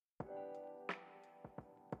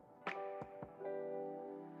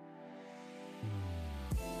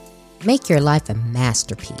Make your life a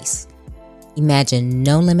masterpiece. Imagine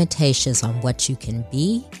no limitations on what you can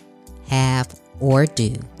be, have, or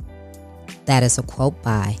do. That is a quote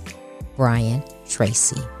by Brian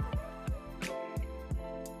Tracy.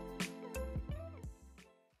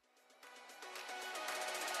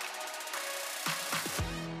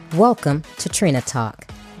 Welcome to Trina Talk.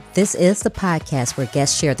 This is the podcast where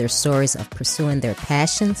guests share their stories of pursuing their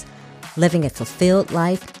passions, living a fulfilled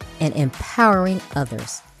life, and empowering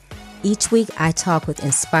others. Each week, I talk with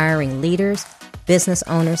inspiring leaders, business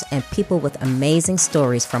owners, and people with amazing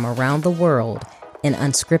stories from around the world in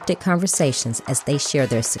unscripted conversations as they share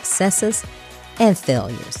their successes and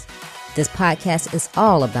failures. This podcast is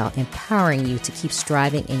all about empowering you to keep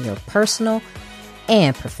striving in your personal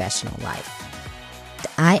and professional life.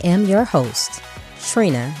 I am your host,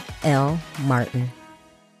 Trina L. Martin.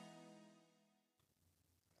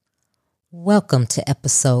 Welcome to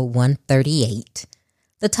episode 138.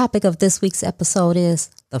 The topic of this week's episode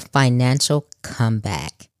is the financial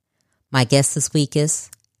comeback. My guest this week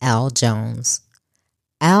is Al Jones.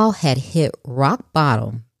 Al had hit rock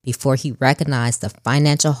bottom before he recognized the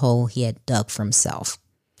financial hole he had dug for himself.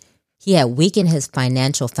 He had weakened his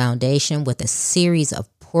financial foundation with a series of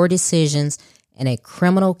poor decisions, and a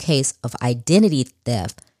criminal case of identity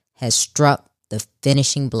theft had struck the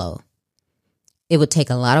finishing blow. It would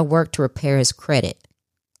take a lot of work to repair his credit.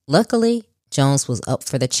 Luckily, Jones was up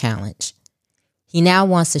for the challenge. He now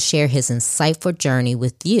wants to share his insightful journey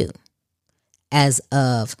with you. As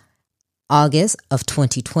of August of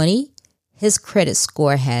 2020, his credit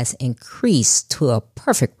score has increased to a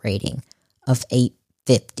perfect rating of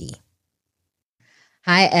 850.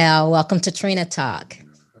 Hi, Al. Welcome to Trina Talk.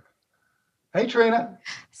 Hey, Trina.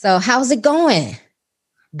 So how's it going?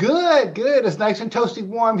 Good. It's nice and toasty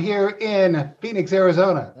warm here in Phoenix,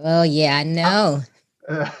 Arizona. Oh, yeah, I know.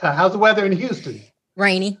 How's the weather in Houston?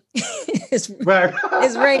 Rainy. It's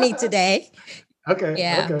rainy today. Okay.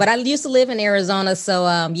 Yeah, okay. But I used to live in Arizona, so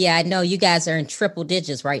I know you guys are in triple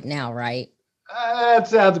digits right now, right? That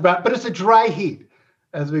sounds about, but it's a dry heat,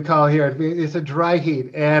 as we call here. It's a dry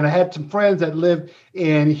heat. And I had some friends that live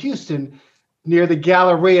in Houston near the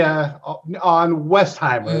Galleria on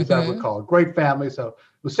Westheimer, as I would call it. Great family. So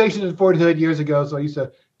I was stationed in Fort Hood years ago, so I used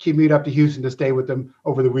to commute up to Houston to stay with them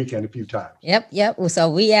over the weekend a few times. Yep. So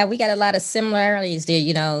we got a lot of similarities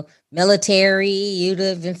there, military, you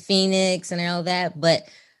live in Phoenix and all that. But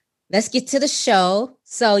let's get to the show.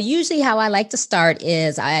 So usually how I like to start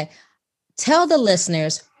is I tell the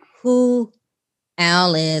listeners who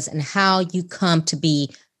Al is and how you come to be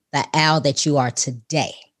the Al that you are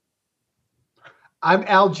today. I'm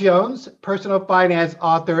Al Jones, personal finance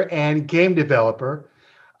author and game developer.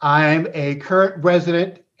 I'm a current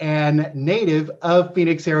resident and native of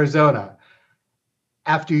Phoenix, Arizona.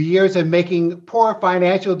 After years of making poor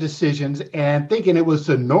financial decisions and thinking it was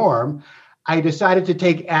the norm, I decided to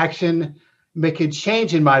take action, make a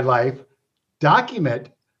change in my life, document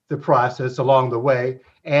the process along the way.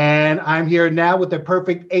 And I'm here now with a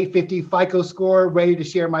perfect 850 FICO score, ready to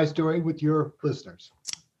share my story with your listeners.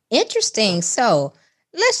 Interesting. So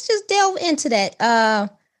let's just delve into that.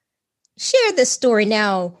 Share this story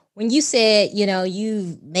now. When you said,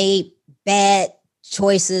 you made bad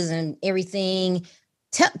choices and everything,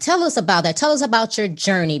 tell us about that. Tell us about your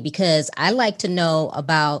journey, because I like to know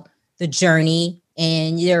about the journey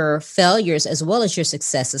and your failures as well as your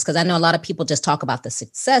successes, because I know a lot of people just talk about the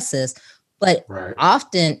successes, but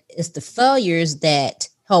often it's the failures that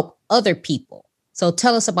help other people. So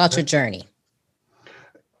tell us about your journey.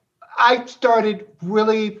 I started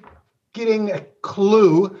really getting a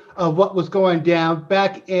clue of what was going down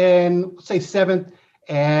back in, say,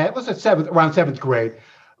 around seventh grade.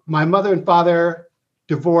 My mother and father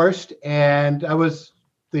divorced, and I was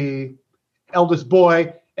the eldest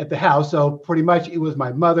boy at the house. So pretty much it was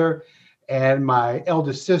my mother and my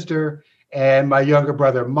eldest sister and my younger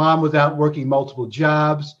brother. Mom was out working multiple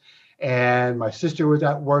jobs, and my sister was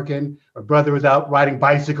out working. My brother was out riding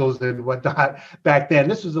bicycles and whatnot back then.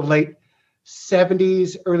 This was the late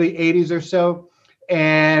 70s, early 80s or so.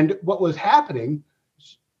 And what was happening,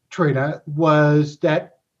 Trina, was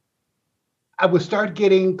that I would start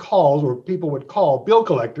getting calls, or people would call, bill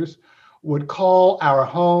collectors would call our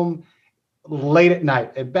home late at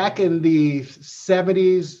night. And back in the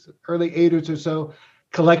 70s, early 80s or so,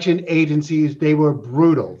 collection agencies, they were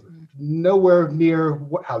brutal. Nowhere near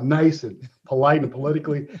how nice and polite and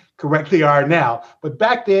politically correct they are now. But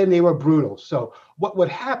back then they were brutal. So what would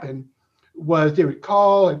happen was they would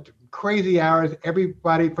call at crazy hours.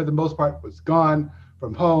 Everybody, for the most part, was gone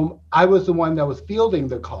from home. I was the one that was fielding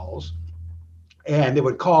the calls, and they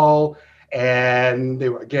would call, and they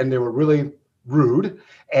were really rude,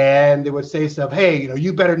 and they would say stuff, hey,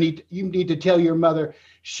 you need to tell your mother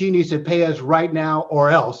she needs to pay us right now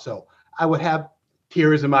or else. So I would have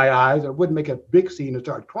tears in my eyes. I wouldn't make a big scene and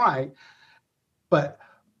start crying, but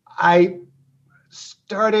I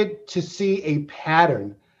started to see a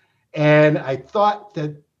pattern, and I thought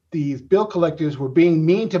that these bill collectors were being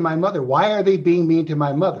mean to my mother. Why are they being mean to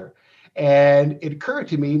my mother? And it occurred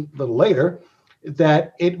to me a little later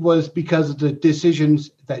that it was because of the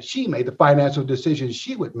decisions that she made, the financial decisions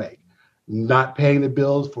she would make, not paying the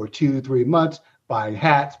bills for 2-3 months, buying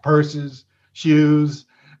hats, purses, shoes,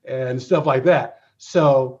 and stuff like that.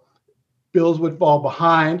 So bills would fall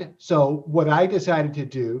behind. So what I decided to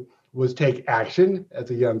do was take action as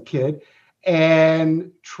a young kid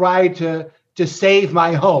and try to save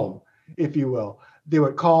my home, if you will. They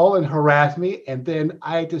would call and harass me, and then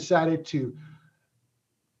I decided to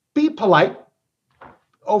be polite,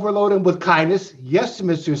 overload them with kindness. Yes,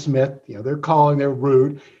 Mr. Smith. They're calling, they're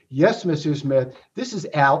rude. Yes, Mr. Smith. This is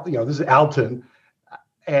this is Alton.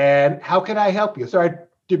 And how can I help you? Started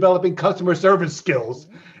developing customer service skills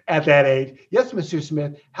at that age. Yes, Mr.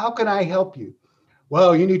 Smith. How can I help you?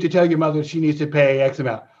 Well, you need to tell your mother she needs to pay X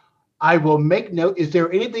amount. I will make note. Is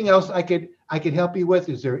there anything else I could help you with?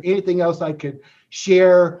 Is there anything else I could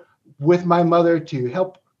share with my mother to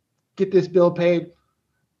help get this bill paid?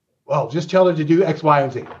 Well, just tell her to do X, Y,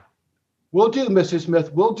 and Z. Will do, Mr.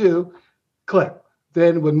 Smith. Will do. Click.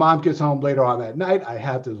 Then when mom gets home later on that night, I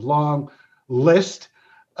have this long list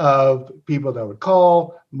of people that would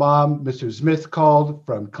call. Mom, Mr. Smith called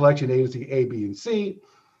from collection agency A, B, and C.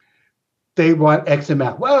 They want X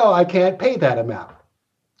amount. Well, I can't pay that amount.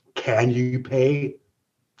 Can you pay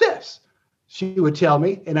this? She would tell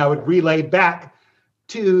me, and I would relay back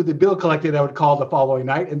to the bill collector that I would call the following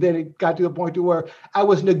night. And then it got to a point to where I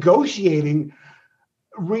was negotiating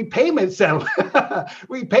repayment settlements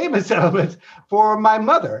for my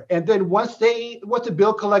mother. And then once the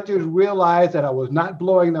bill collectors realized that I was not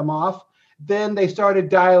blowing them off, then they started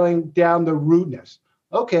dialing down the rudeness.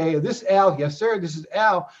 Okay, this is Al. Yes, sir, this is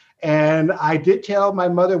Al. And I did tell my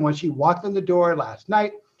mother when she walked in the door last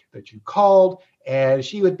night that you called and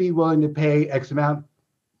she would be willing to pay X amount.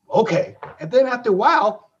 Okay. And then after a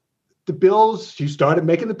while, the bills, she started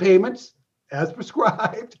making the payments as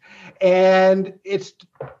prescribed, and it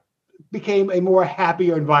became a more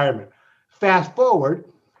happier environment. Fast forward,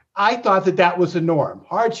 I thought that was the norm.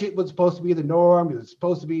 Hardship was supposed to be the norm. It was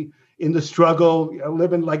supposed to be in the struggle,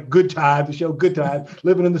 living like good times, to show good times,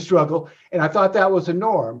 living in the struggle. And I thought that was the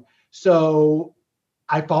norm. So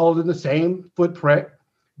I followed in the same footprint.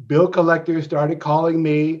 Bill collectors started calling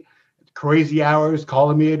me, crazy hours,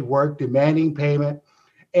 calling me at work, demanding payment.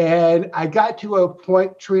 And I got to a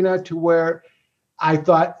point, Trina, to where I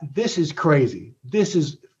thought, this is crazy. This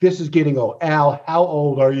is getting old. Al, how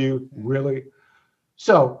old are you, really?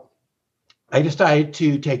 So I decided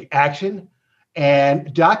to take action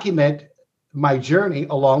and document my journey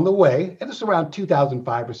along the way. And it's around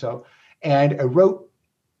 2005 or so. And I wrote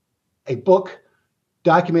a book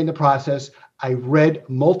documenting the process. I read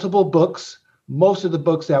multiple books. Most of the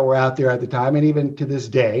books that were out there at the time, and even to this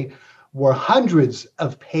day, were hundreds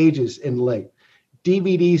of pages in length.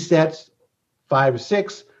 DVD sets, 5 or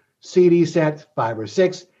 6, CD sets, 5 or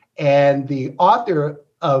 6. And the author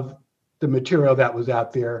of the material that was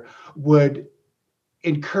out there would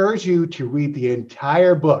encourage you to read the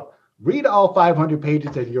entire book. Read all 500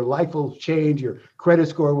 pages and your life will change, your credit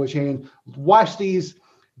score will change. Watch these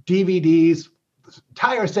DVDs,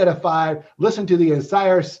 entire set of 5, listen to the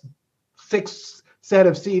entire 6 set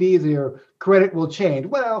of CDs and your credit will change.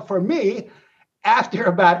 Well, for me, after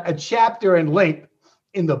about a chapter in length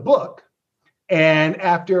in the book, and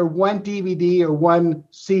after one DVD or one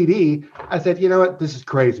CD, I said, you know what, this is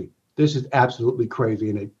crazy. This is absolutely crazy.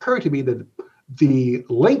 And it occurred to me that the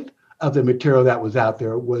length of the material that was out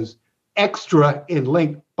there was extra in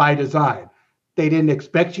length by design. They didn't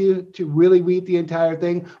expect you to really read the entire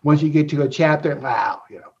thing. Once you get to a chapter, wow,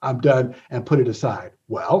 I'm done, and put it aside.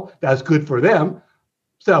 Well, that's good for them.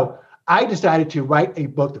 So I decided to write a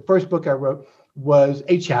book. The first book I wrote was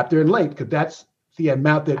a chapter in length, because that's the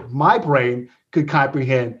amount that my brain could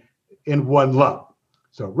comprehend in one lump.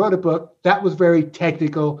 So I wrote a book that was very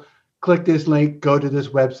technical. Click this link, go to this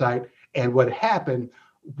website. And what happened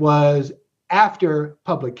was, after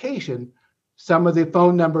publication, some of the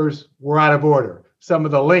phone numbers were out of order. Some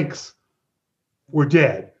of the links were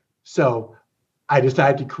dead. So I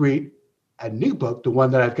decided to create a new book, the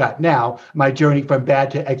one that I've got now, My Journey from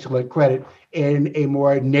Bad to Excellent Credit, in a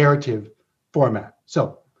more narrative format.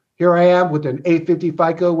 So here I am with an 850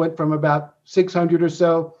 FICO, went from about 600 or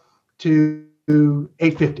so to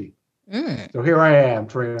 850. So here I am,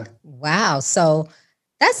 Trina. Wow. So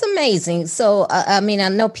that's amazing. So, I mean, I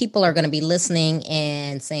know people are going to be listening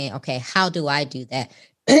and saying, okay, how do I do that?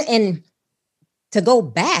 And to go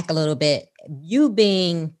back a little bit, you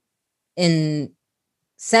being in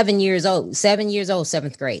 7 years old, 7 years old,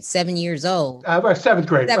 seventh grade, 7 years old, Seventh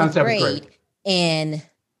grade, around seventh grade. And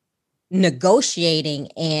negotiating.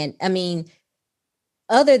 And I mean,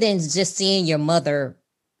 other than just seeing your mother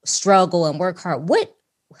struggle and work hard,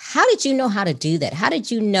 how did you know how to do that? How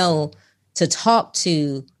did you know to talk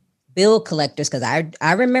to bill collectors? Because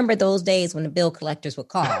I remember those days when the bill collectors would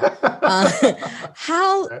call.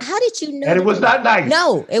 How did you know? And it was not nice.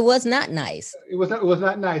 No, it was not nice. It was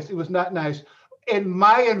not nice. It was not nice. In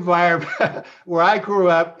my environment where I grew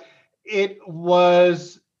up, it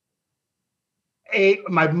was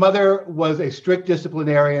my mother was a strict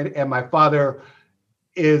disciplinarian, and my father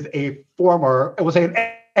is an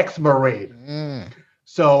ex-Marine.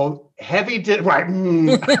 So heavy, right?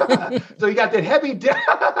 So you got that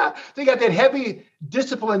heavy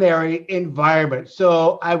disciplinary environment.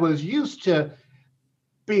 So I was used to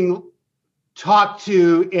being talked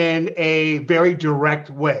to in a very direct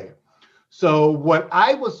way. So what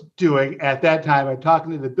I was doing at that time, and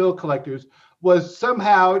talking to the bill collectors, was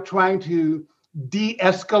somehow trying to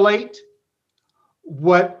de-escalate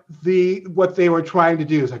what they were trying to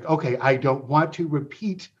do. It's like, okay, I don't want to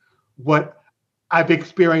repeat what I've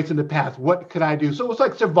experienced in the past. What can I do? So it was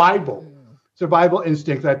like survival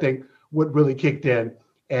instincts, I think, what really kicked in,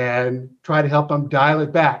 and try to help them dial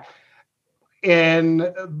it back.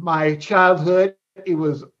 In my childhood, it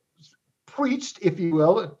was preached, if you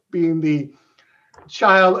will, being the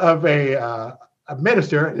child of a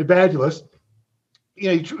minister, an evangelist.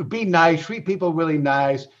 You know, be nice, treat people really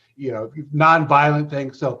nice, you know, nonviolent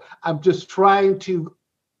things. So I'm just trying to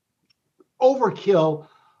overkill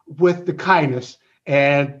with the kindness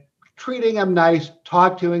and treating them nice,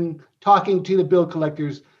 talking to the bill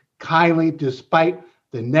collectors kindly, despite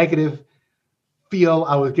the negative feel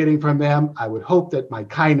I was getting from them. I would hope that my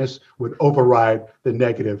kindness would override the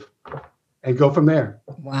negative and go from there.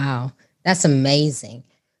 Wow, that's amazing.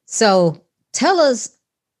 So tell us,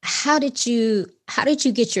 how did you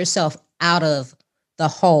get yourself out of the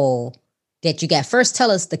hole that you got? First, tell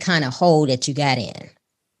us the kind of hole that you got in.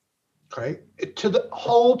 Okay, to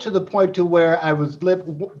the point to where I was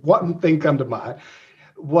one thing come to mind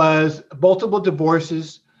was multiple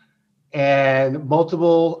divorces and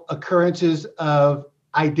multiple occurrences of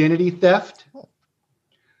identity theft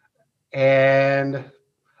and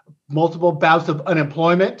multiple bouts of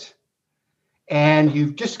unemployment. And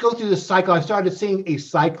you just go through the cycle. I started seeing a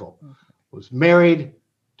cycle. Was married,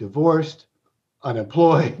 divorced,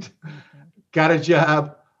 unemployed, got a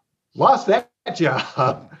job, lost that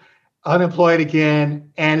job, unemployed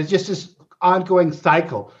again. And it's just this ongoing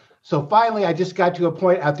cycle. So finally, I just got to a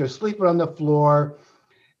point after sleeping on the floor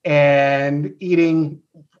and eating,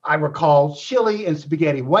 I recall, chili and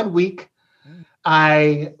spaghetti. 1 week,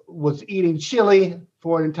 I was eating chili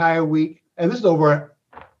for an entire week. And this is over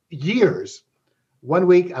years. 1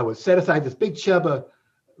 week, I would set aside this big chub of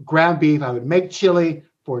ground beef. I would make chili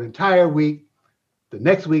for an entire week. The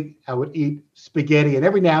next week, I would eat spaghetti. And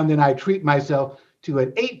every now and then, I treat myself to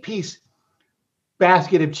an 8-piece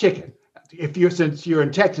basket of chicken. Since you're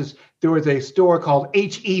in Texas, there was a store called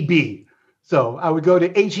H-E-B. So I would go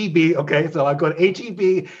to H-E-B. Okay, so I'd go to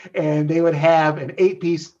H-E-B, and they would have an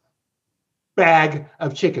 8-piece bag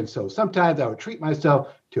of chicken. So sometimes I would treat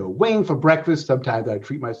myself to a wing for breakfast. Sometimes I'd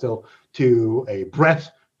treat myself to a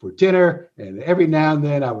breast for dinner. And every now and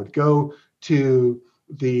then I would go to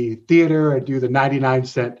the theater and do the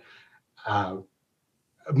 99-cent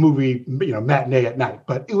movie, matinee at night.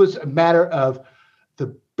 But it was a matter of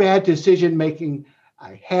the bad decision-making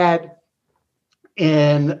I had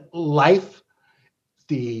in life,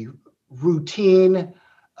 the routine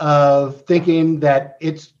of thinking that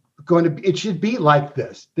it should be like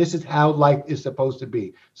this. This is how life is supposed to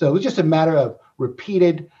be. So it was just a matter of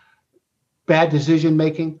repeated bad decision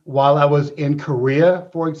making. While I was in Korea,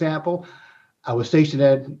 for example, I was stationed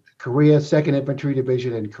in Korea, 2nd Infantry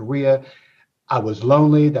Division in Korea. I was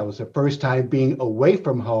lonely. That was the first time being away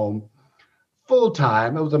from home full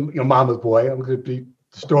time. I was a mama's boy. I'm going to be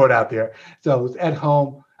stored out there. So I was at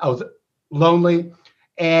home. I was lonely,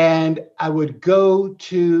 and I would go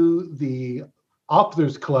to the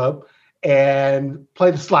officers club and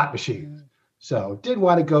play the slot machines. So didn't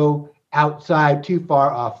want to go outside too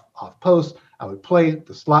far off post. I would play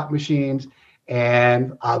the slot machines,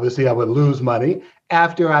 and obviously I would lose money.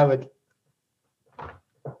 After I would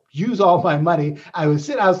use all my money, I would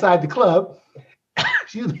sit outside the club,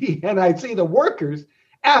 and I'd see the workers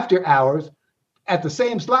after hours at the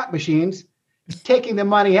same slot machines, taking the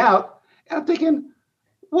money out. And I'm thinking,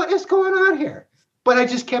 what is going on here? But I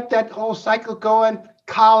just kept that whole cycle going.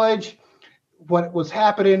 College, what was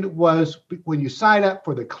happening was when you sign up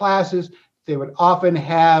for the classes, they would often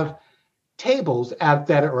have tables out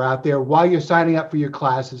that are out there while you're signing up for your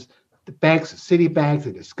classes. The banks, Citibank,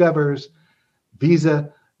 the Discovers,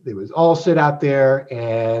 Visa, they would all sit out there.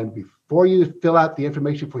 And before you fill out the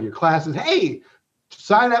information for your classes, hey,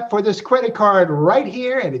 sign up for this credit card right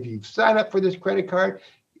here. And if you sign up for this credit card,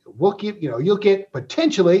 we'll give, you'll get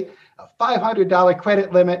potentially a $500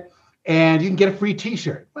 credit limit and you can get a free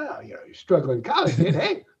t-shirt. Well, you're struggling in college.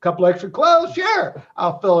 Hey, a couple extra clothes. Sure.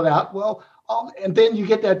 I'll fill it out. Well, and then you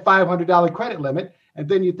get that $500 credit limit. And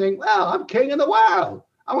then you think, well, I'm king of the world.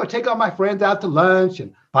 I want to take all my friends out to lunch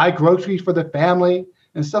and buy groceries for the family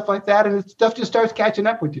and stuff like that. And stuff just starts catching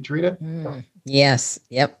up with you, Trina. Yes.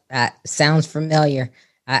 Yep. Sounds familiar.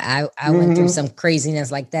 I went through some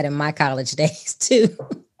craziness like that in my college days too.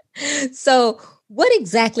 So what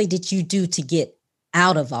exactly did you do to get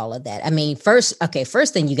out of all of that? I mean, first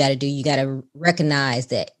thing you got to do, you got to recognize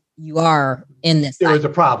that you are in this. There was a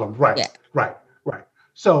problem. Right. Yeah. Right.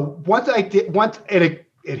 So once it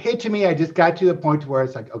hit to me, I just got to the point where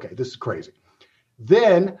it's like, okay, this is crazy.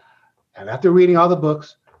 Then, and after reading all the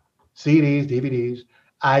books, CDs, DVDs,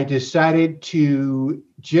 I decided to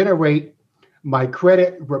generate my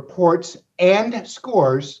credit reports and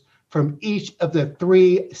scores from each of the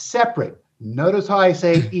three separate, notice how I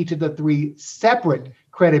say each of the three separate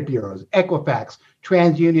credit bureaus, Equifax,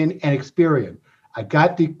 TransUnion, and Experian. I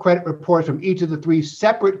got the credit reports from each of the three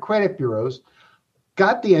separate credit bureaus,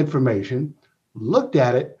 got the information, looked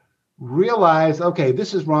at it, realized, okay,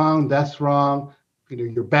 this is wrong, that's wrong.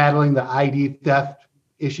 You're battling the ID theft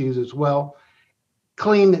issues as well.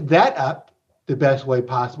 Clean that up the best way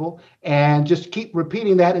possible and just keep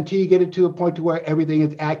repeating that until you get it to a point to where everything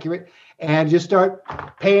is accurate and just start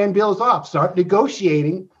paying bills off, start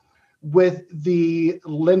negotiating with the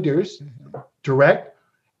lenders direct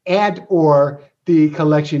and or the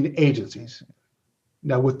collection agencies.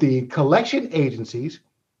 Now with the collection agencies,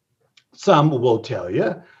 some will tell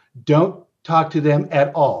you, don't talk to them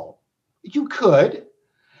at all. You could.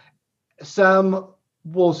 Some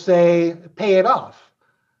will say, pay it off,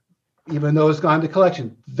 even though it's gone to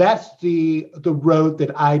collection. That's the road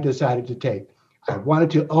that I decided to take. I wanted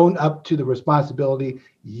to own up to the responsibility.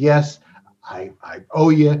 Yes, I owe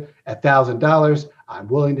you $1,000. I'm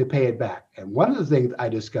willing to pay it back. And one of the things I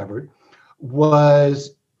discovered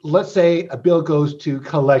was, let's say a bill goes to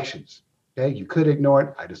collections. Okay, you could ignore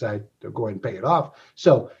it. I decided to go ahead and pay it off.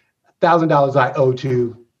 So $1,000 I owe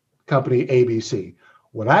to company ABC.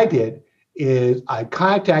 What I did is I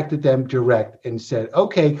contacted them direct and said,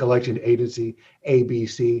 okay, collection agency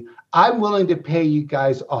ABC, I'm willing to pay you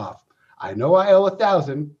guys off. I know I owe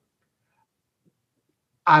 $1,000.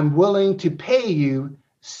 I'm willing to pay you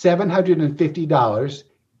 $750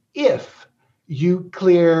 if you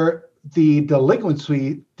clear the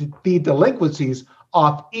delinquencies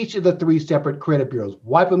off each of the three separate credit bureaus.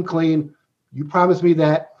 Wipe them clean. You promised me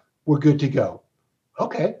that. We're good to go.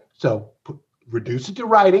 Okay, so reduce it to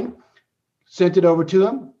writing, sent it over to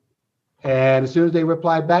them, and as soon as they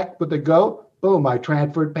replied back with a go, boom, I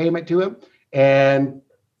transferred payment to him, and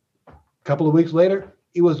a couple of weeks later,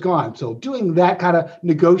 it was gone. So doing that kind of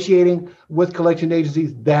negotiating with collection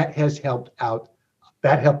agencies, that has helped out.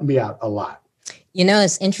 That helped me out a lot.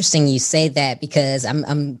 It's interesting you say that because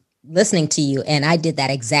I'm listening to you and I did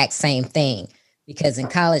that exact same thing because in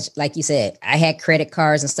college, like you said, I had credit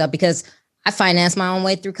cards and stuff because I financed my own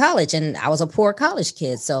way through college and I was a poor college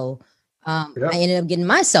kid. So I ended up getting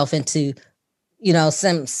myself into,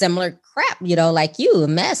 some similar crap, like you, a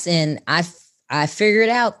mess. And I figured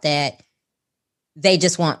out that they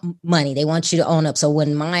just want money. They want you to own up. So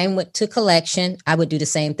when mine went to collection, I would do the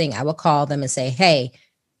same thing. I would call them and say, hey,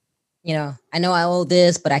 I know I owe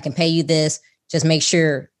this, but I can pay you this. Just make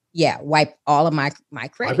sure, wipe all of my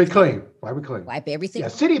credit. Wipe it clean. Wipe everything. Yeah,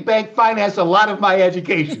 Citibank financed a lot of my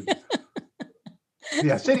education.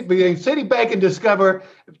 Yeah, Citibank and Discover.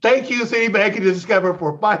 Thank you, Citibank and Discover,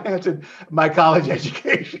 for financing my college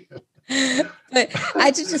education. But I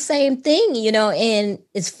did the same thing, and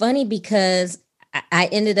it's funny because I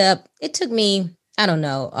ended up, it took me, I don't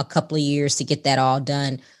know, a couple of years to get that all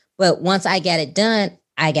done. But once I got it done,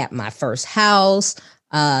 I got my first house,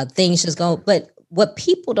 things just go. But what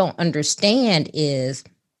people don't understand is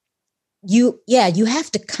you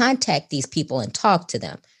have to contact these people and talk to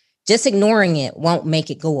them. Just ignoring it won't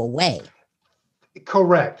make it go away.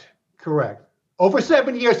 Correct. Over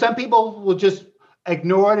 7 years, some people will just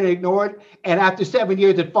ignore it. And after 7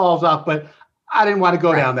 years, it falls off. But I didn't want to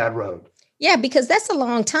go down that road. Yeah, because that's a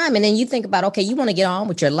long time. And then you think about, okay, you want to get on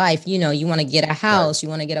with your life. You want to get a house, you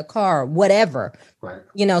want to get a car, whatever. Right.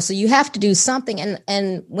 So you have to do something.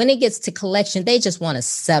 And when it gets to collection, they just want to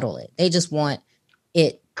settle it. They just want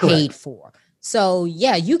it Correct. paid for. So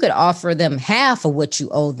yeah, you could offer them half of what you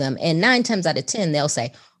owe them. And 9 times out of 10, they'll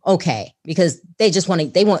say, okay, because they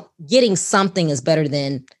want getting something is better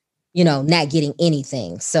than, not getting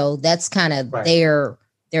anything. So that's kind of Right.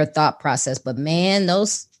 their thought process. But man,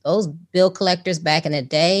 those bill collectors back in the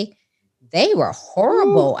day, they were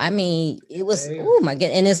horrible. Ooh. I mean, it was, oh my God.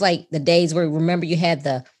 And it's like the days where, remember, you had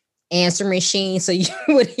the answer machine. So you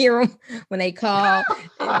would hear them when they call,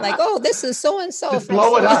 like, oh, this is so-and-so. Just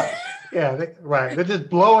blow it up. Yeah, right. They're just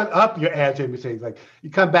blowing up your answering machines. Like you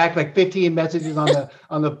come back like 15 messages on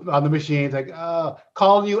the machines, like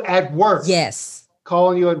calling you at work. Yes.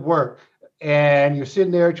 Calling you at work. And you're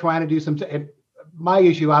sitting there trying to do some my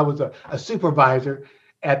issue, I was a supervisor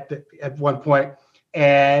at one point,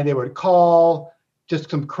 and they would call just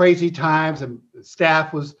some crazy times, and the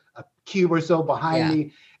staff was a cube or so behind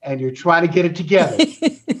me, and you're trying to get it together.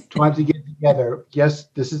 Yes,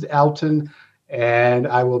 this is Elton, and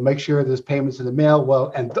I will make sure this payment's in the mail.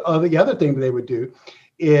 Well, and the other thing that they would do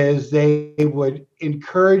is they would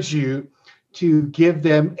encourage you to give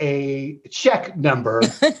them a check number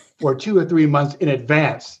for 2 or 3 months in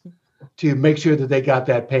advance to make sure that they got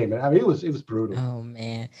that payment. I mean, it was brutal. Oh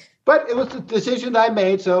man! But it was the decision I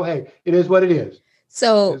made. So hey, it is what it is.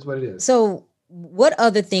 So it is what it is. So what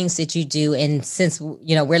other things did you do? And since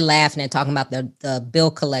we're laughing and talking about the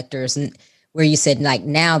bill collectors, and where you said like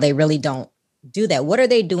now they really don't do that. What are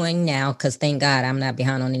they doing now? Because thank God I'm not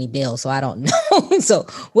behind on any bills, so I don't know. So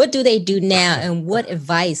what do they do now? And what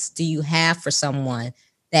advice do you have for someone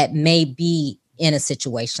that may be in a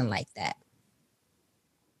situation like that?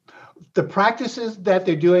 The practices that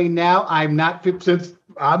they're doing now, since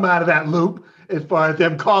I'm out of that loop as far as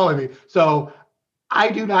them calling me. So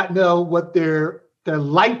I do not know what their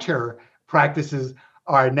lighter practices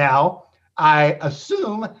are now. I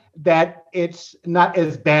assume that it's not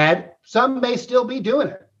as bad. Some may still be doing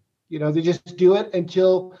it. They just do it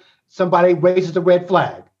until somebody raises a red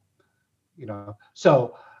flag.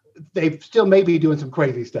 So they still may be doing some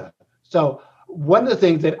crazy stuff. So one of the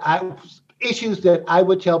things issues that I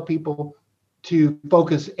would tell people to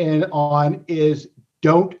focus in on is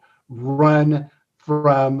don't run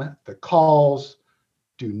from the calls.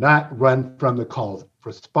 Do not run from the calls.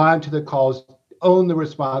 Respond to the calls. Own the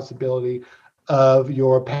responsibility of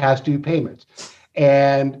your past due payments.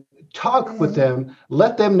 And talk with them.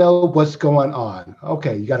 Let them know what's going on.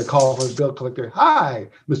 Okay, you got a call from the bill collector. Hi,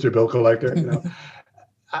 Mr. Bill Collector.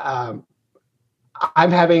 I'm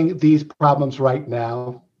having these problems right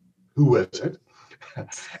now. Who is it?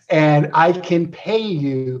 And I can pay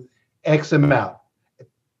you X amount.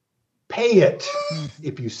 Pay it.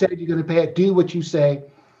 If you said you're going to pay it, do what you say.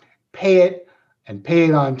 Pay it, and pay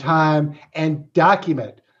it on time, and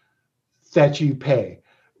document that you pay.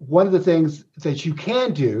 One of the things that you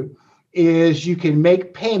can do is you can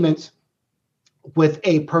make payments with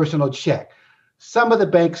a personal check. Some of the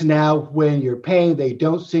banks now, when you're paying, they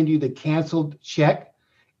don't send you the canceled check.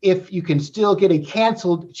 If you can still get a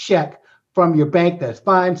canceled check from your bank, that's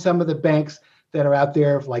fine. Some of the banks that are out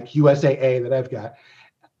there, like USAA that I've got,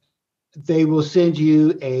 they will send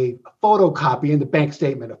you a photocopy in the bank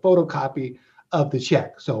statement, a photocopy of the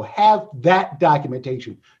check. So have that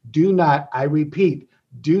documentation. I repeat,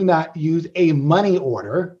 do not use a money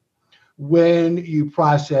order when you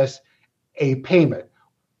process a payment,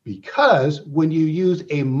 because when you use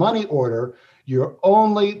a money order, your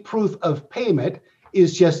only proof of payment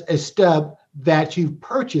is just a stub that you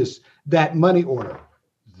purchased that money order.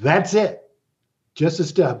 That's it, just a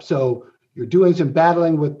stub. So you're doing some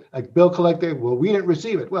battling with a bill collector. Well, we didn't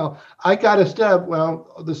receive it. Well, I got a stub.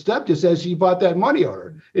 Well, the stub just says you bought that money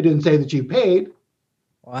order. It didn't say that you paid.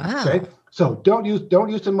 Wow. Okay. So don't use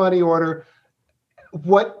the money order.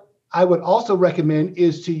 What I would also recommend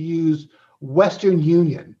is to use Western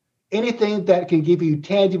Union. Anything that can give you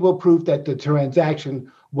tangible proof that the transaction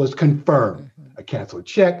was confirmed. Mm-hmm. A canceled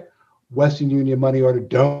check, Western Union money order.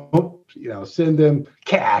 Don't send them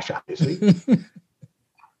cash, obviously.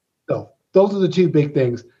 So those are the two big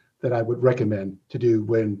things that I would recommend to do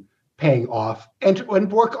when paying off, and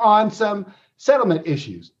work on some settlement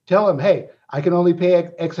issues. Tell them, hey, I can only pay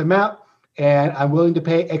X amount, and I'm willing to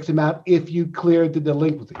pay X amount if you clear the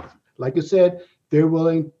delinquencies. Like I said, they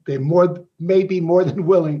may be more than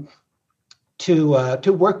willing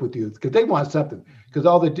to work with you, because they want something. Because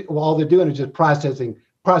all they're doing is just processing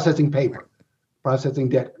paper, processing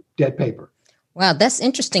debt paper. Wow, that's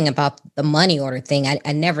interesting about the money order thing.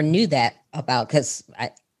 I never knew that about, because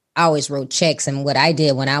I always wrote checks. And what I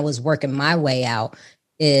did when I was working my way out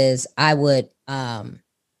is I would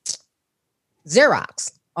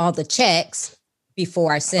Xerox all the checks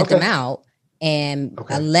before I sent them out, and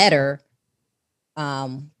a letter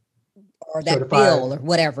or that certified bill or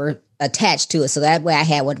whatever attached to it. So that way I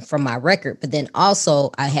had one from my record. But then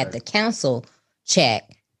also I had the council check.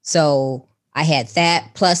 So I had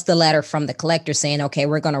that plus the letter from the collector saying, okay,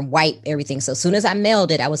 we're going to wipe everything. So as soon as I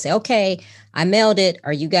mailed it, I would say, okay, I mailed it.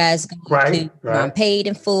 Are you guys going to, I'm paid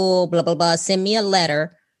in full, blah, blah, blah. Send me a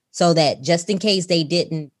letter so that just in case they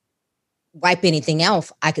didn't wipe anything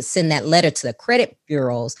else, I could send that letter to the credit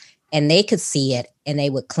bureaus and they could see it and they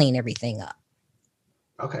would clean everything up.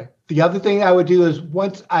 Okay. The other thing I would do is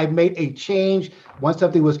once I made a change, once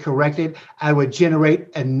something was corrected, I would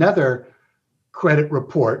generate another credit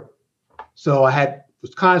report. So I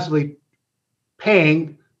was constantly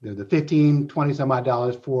paying the 15, 20 some odd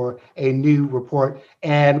dollars for a new report.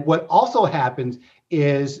 And what also happens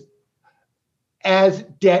is as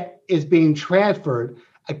debt is being transferred,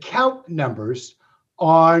 account numbers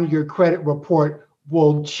on your credit report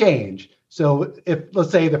will change. So if,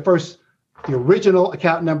 let's say, the original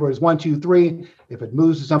account number is 123, if it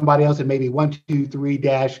moves to somebody else, it may be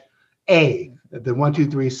 123-A, then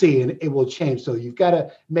 123C, and it will change. So you've got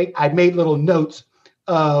to I made little notes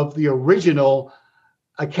of the original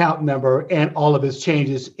account number and all of its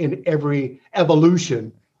changes in every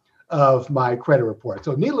evolution of my credit report.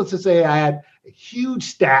 So needless to say, I had a huge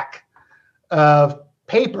stack of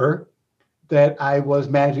paper that I was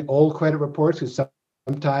managing, old credit reports, because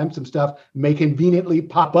sometimes some stuff may conveniently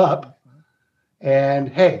pop up. And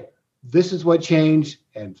hey, this is what changed.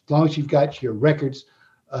 And as long as you've got your records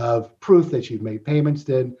of proof that you've made payments,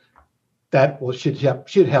 then that should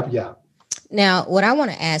help you out. Now, what I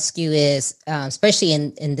want to ask you is, especially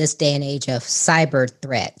in this day and age of cyber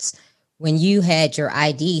threats, when you had your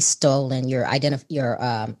ID stolen, your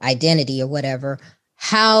identity or whatever,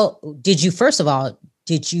 how did you, first of all,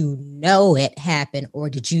 did you know it happened, or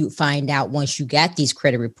did you find out once you got these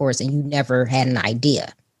credit reports and you never had an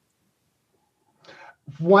idea?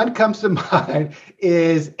 One comes to mind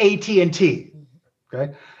is AT&T.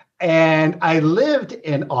 Okay. And I lived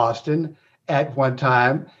in Austin at one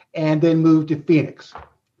time and then moved to Phoenix.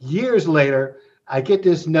 Years later, I get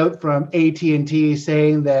this note from AT&T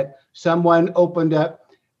saying that someone opened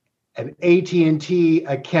up an AT&T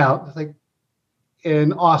account, like in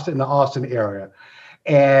the Austin area.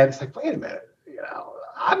 And it's like, wait a minute,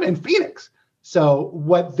 I'm in Phoenix. So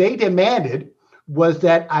what they demanded was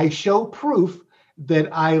that I show proof that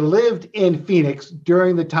I lived in Phoenix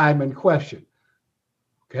during the time in question.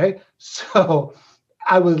 Okay. So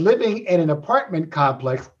I was living in an apartment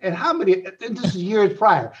complex, and this is years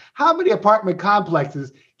prior, how many apartment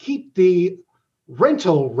complexes keep the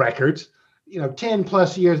rental records, 10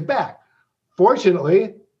 plus years back?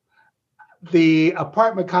 Fortunately, the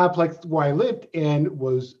apartment complex where I lived in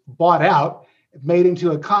was bought out, made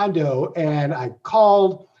into a condo, and I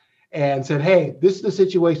called and said, hey, this is the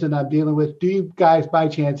situation I'm dealing with. Do you guys by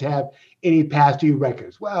chance have any past due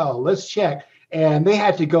records? Well, let's check. And they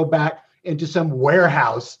had to go back into some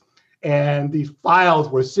warehouse, and these files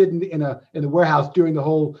were sitting in the warehouse during the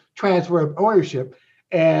whole transfer of ownership.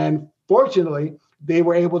 And fortunately, they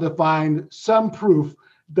were able to find some proof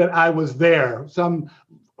that I was there, some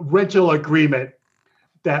rental agreement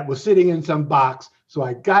that was sitting in some box. So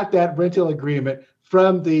I got that rental agreement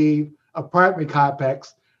from the apartment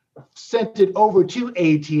complex, sent it over to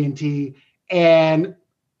AT&T, and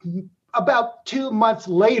about 2 months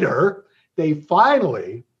later, they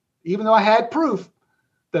finally, even though I had proof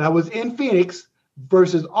that I was in Phoenix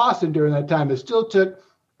versus Austin during that time, it still took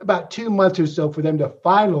about 2 months or so for them to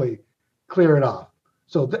finally clear it off.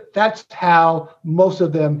 So that's how most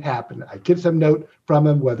of them happened. I get some note from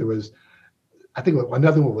them, whether it was, I think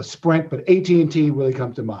another one was Sprint, but AT&T really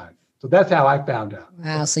comes to mind. So that's how I found out.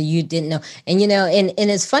 Wow. So you didn't know. And,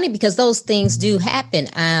 and it's funny because those things do happen.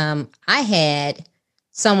 I had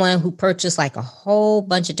someone who purchased like a whole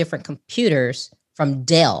bunch of different computers from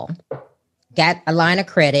Dell, got a line of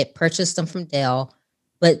credit, purchased them from Dell,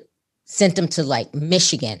 but sent them to like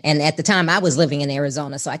Michigan. And at the time I was living in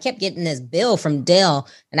Arizona. So I kept getting this bill from Dell,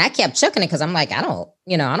 and I kept checking it because I'm like, I don't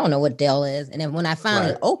know what Dell is. And then when I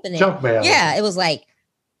finally opened it, it was like,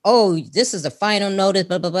 oh, this is the final notice,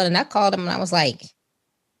 blah, blah, blah. And I called them and I was like,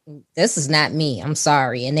 this is not me. I'm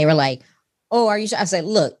sorry. And they were like, oh, are you sure? I said,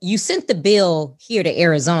 look, you sent the bill here to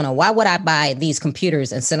Arizona. Why would I buy these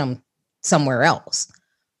computers and send them somewhere else?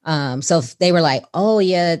 So they were like, oh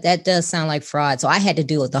yeah, that does sound like fraud. So I had to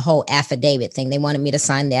do the whole affidavit thing. They wanted me to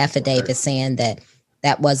sign the affidavit saying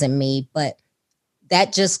that wasn't me, but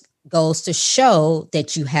that just goes to show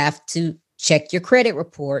that you have to check your credit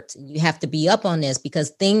reports. You have to be up on this because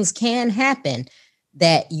things can happen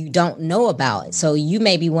that you don't know about. So you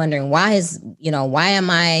may be wondering why am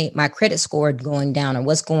my credit score going down or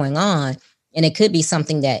what's going on? And it could be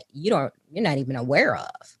something that you're not even aware of.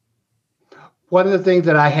 One of the things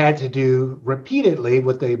that I had to do repeatedly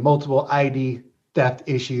with the multiple ID theft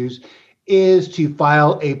issues is to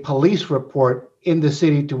file a police report in the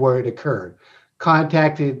city to where it occurred.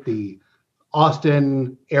 Contacted the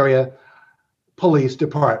Austin area police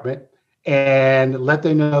department and let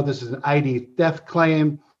them know this is an ID theft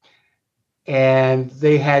claim. And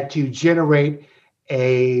they had to generate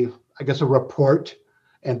a report.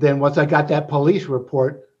 And then once I got that police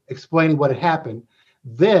report explaining what had happened,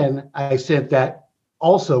 then I sent that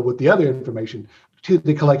also with the other information to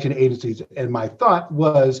the collection agencies. And my thought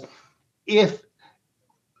was, if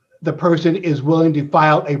the person is willing to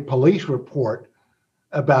file a police report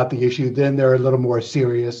about the issue, then they're a little more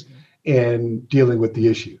serious in dealing with the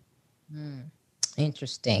issue.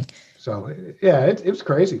 Interesting. So yeah, it was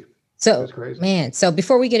crazy. So man, so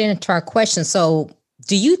before we get into our questions, so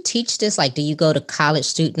do you teach this? Like, do you go to college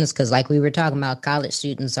students? Because like we were talking about, college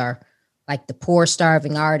students are like the poor,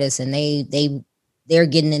 starving artists, and they're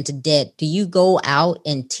getting into debt. Do you go out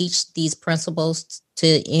and teach these principles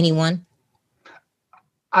to anyone?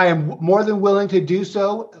 I am more than willing to do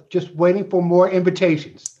so. Just waiting for more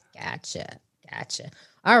invitations. Gotcha.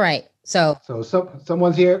 All right. So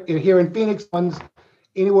someone's here in Phoenix, someone's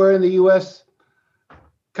anywhere in the U.S.,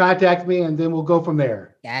 contact me, and then we'll go from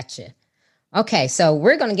there. Gotcha. Okay, so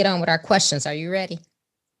we're going to get on with our questions. Are you ready?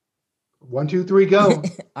 1, 2, 3, go.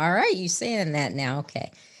 All right, you saying that now.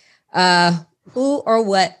 Okay. Who or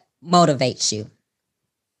what motivates you?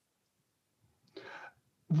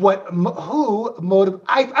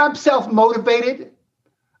 I'm self-motivated.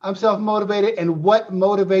 And what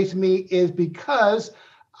motivates me is because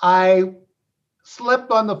I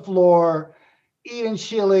slept on the floor eating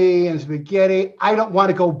chili and spaghetti. I don't want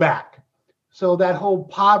to go back. So that whole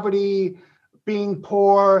poverty, being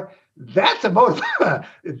poor, that's a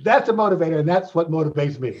motivator. And that's what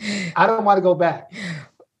motivates me. I don't want to go back.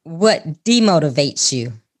 What demotivates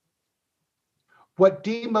you? What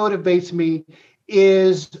demotivates me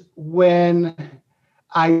is when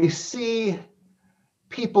I see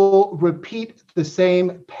people repeat the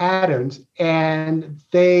same patterns and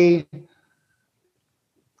it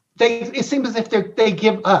seems as if they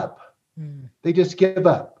give up. They just give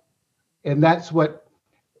up. And that's what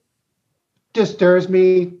disturbs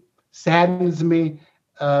me, saddens me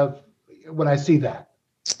when I see that.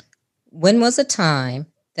 When was a time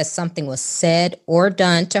that something was said or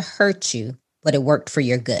done to hurt you, but it worked for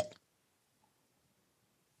your good?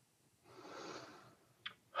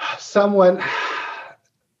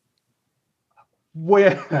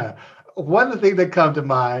 One of the things that come to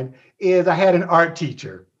mind is I had an art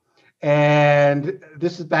teacher, and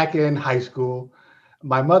this is back in high school.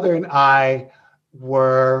 My mother and I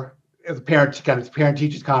were at the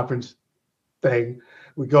parent-teachers conference thing.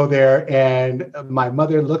 We go there, and my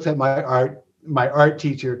mother looks at my art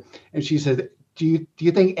teacher, and she says, "Do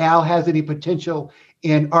you think Al has any potential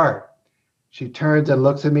in art?" She turns and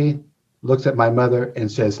looks at me, looks at my mother,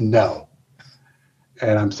 and says, "No."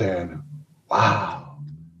 And I'm saying, wow.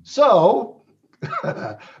 So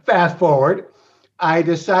fast forward, I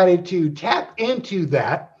decided to tap into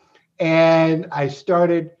that, and I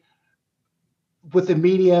started with the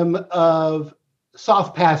medium of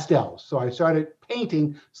soft pastels. So I started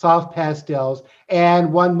painting soft pastels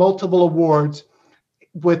and won multiple awards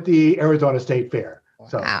with the Arizona State Fair.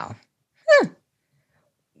 Wow. Huh.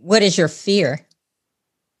 What is your fear?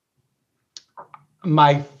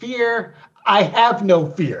 My fear, I have no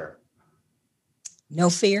fear. No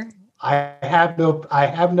fear? I have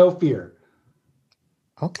no fear.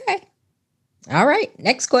 Okay. All right.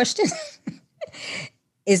 Next question.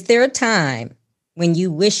 Is there a time when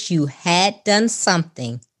you wish you had done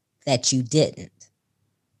something that you didn't?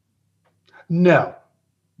 No.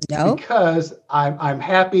 No? Because I'm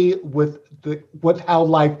happy with how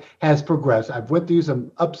life has progressed. I've went through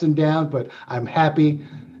some ups and downs, but I'm happy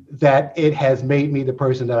that it has made me the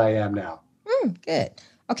person that I am now. Good.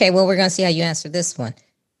 Okay, well, we're going to see how you answer this one.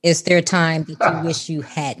 Is there a time that you wish you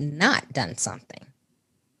had not done something?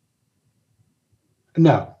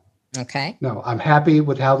 No. Okay. No, I'm happy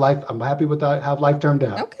with how life turned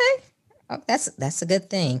out. Okay. Oh, that's a good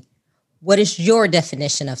thing. What is your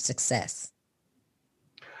definition of success?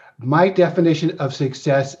 My definition of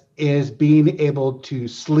success is being able to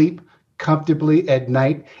sleep comfortably at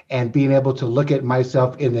night and being able to look at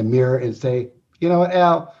myself in the mirror and say, you know what,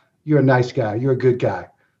 Al, you're a nice guy. You're a good guy.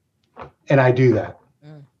 And I do that.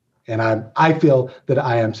 And I feel that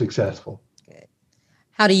I am successful. Good.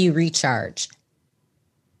 How do you recharge?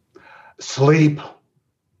 Sleep.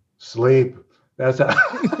 That's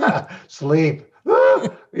sleep.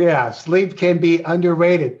 Yeah, sleep can be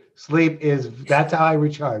underrated. That's how I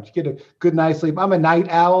recharge. Get a good night's sleep. I'm a night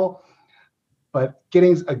owl, but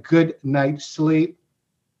getting a good night's sleep,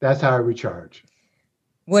 that's how I recharge.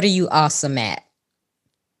 What are you awesome at?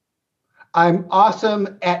 I'm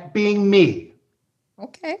awesome at being me.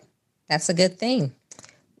 Okay, that's a good thing.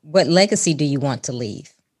 What legacy do you want to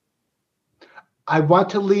leave? I want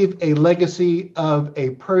to leave a legacy of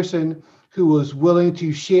a person who was willing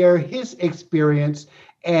to share his experience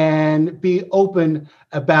and be open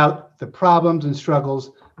about the problems and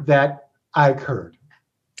struggles that I've heard.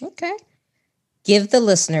 Okay. Give the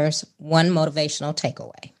listeners one motivational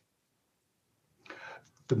takeaway.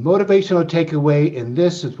 The motivational takeaway in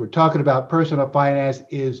this, as we're talking about personal finance,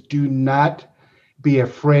 is do not be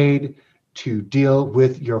afraid to deal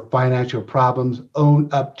with your financial problems, own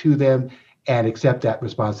up to them, and accept that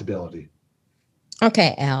responsibility.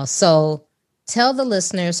 Okay, Al. So tell the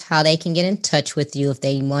listeners how they can get in touch with you if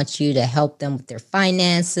they want you to help them with their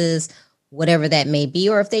finances, whatever that may be,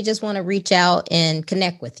 or if they just want to reach out and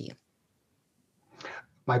connect with you.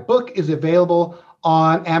 My book is available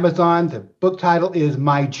on Amazon. The book title is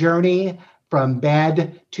My Journey from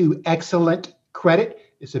Bad to Excellent Credit.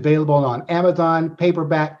 It's available on Amazon,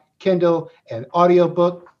 paperback, Kindle, and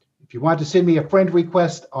audiobook. If you want to send me a friend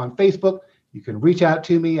request on Facebook, you can reach out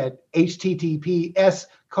to me at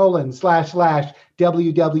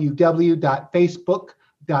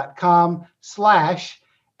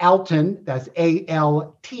https://www.facebook.com/Alton, that's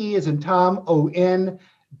ALT as in Tom, ON,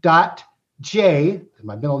 J,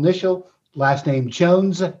 my middle initial, last name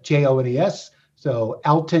Jones, JONES. So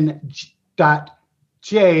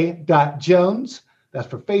Alton.J.Jones. That's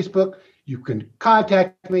for Facebook. You can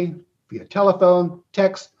contact me via telephone,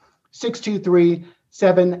 text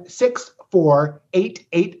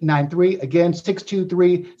 623-764-8893. Again,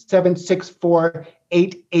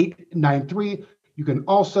 623-764-8893. You can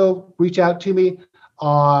also reach out to me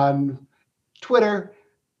on Twitter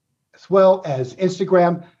as well as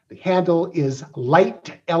Instagram. The handle is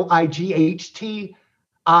Light, LIGHT,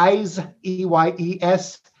 Eyes,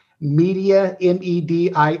 EYES, Media,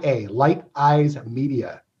 MEDIA, Light Eyes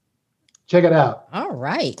Media. Check it out. All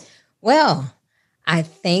right. Well, I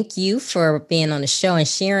thank you for being on the show and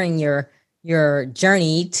sharing your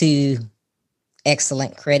journey to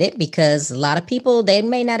excellent credit, because a lot of people, they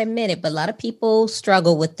may not admit it, but a lot of people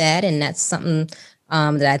struggle with that. And that's something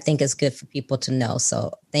that I think is good for people to know.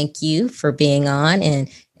 So thank you for being on. And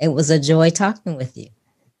it was a joy talking with you.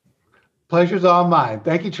 Pleasure's all mine.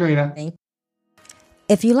 Thank you, Trina. Thank you.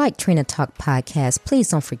 If you like Trina Talk Podcast, please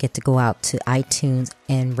don't forget to go out to iTunes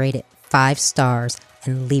and rate it 5 stars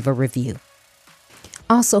and leave a review.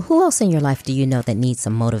 Also, who else in your life do you know that needs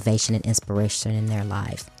some motivation and inspiration in their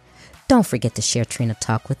life? Don't forget to share Trina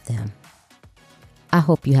Talk with them. I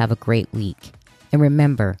hope you have a great week. And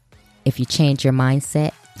remember, if you change your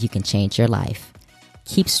mindset, you can change your life.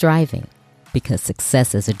 Keep striving, because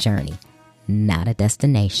success is a journey, not a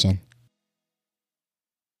destination.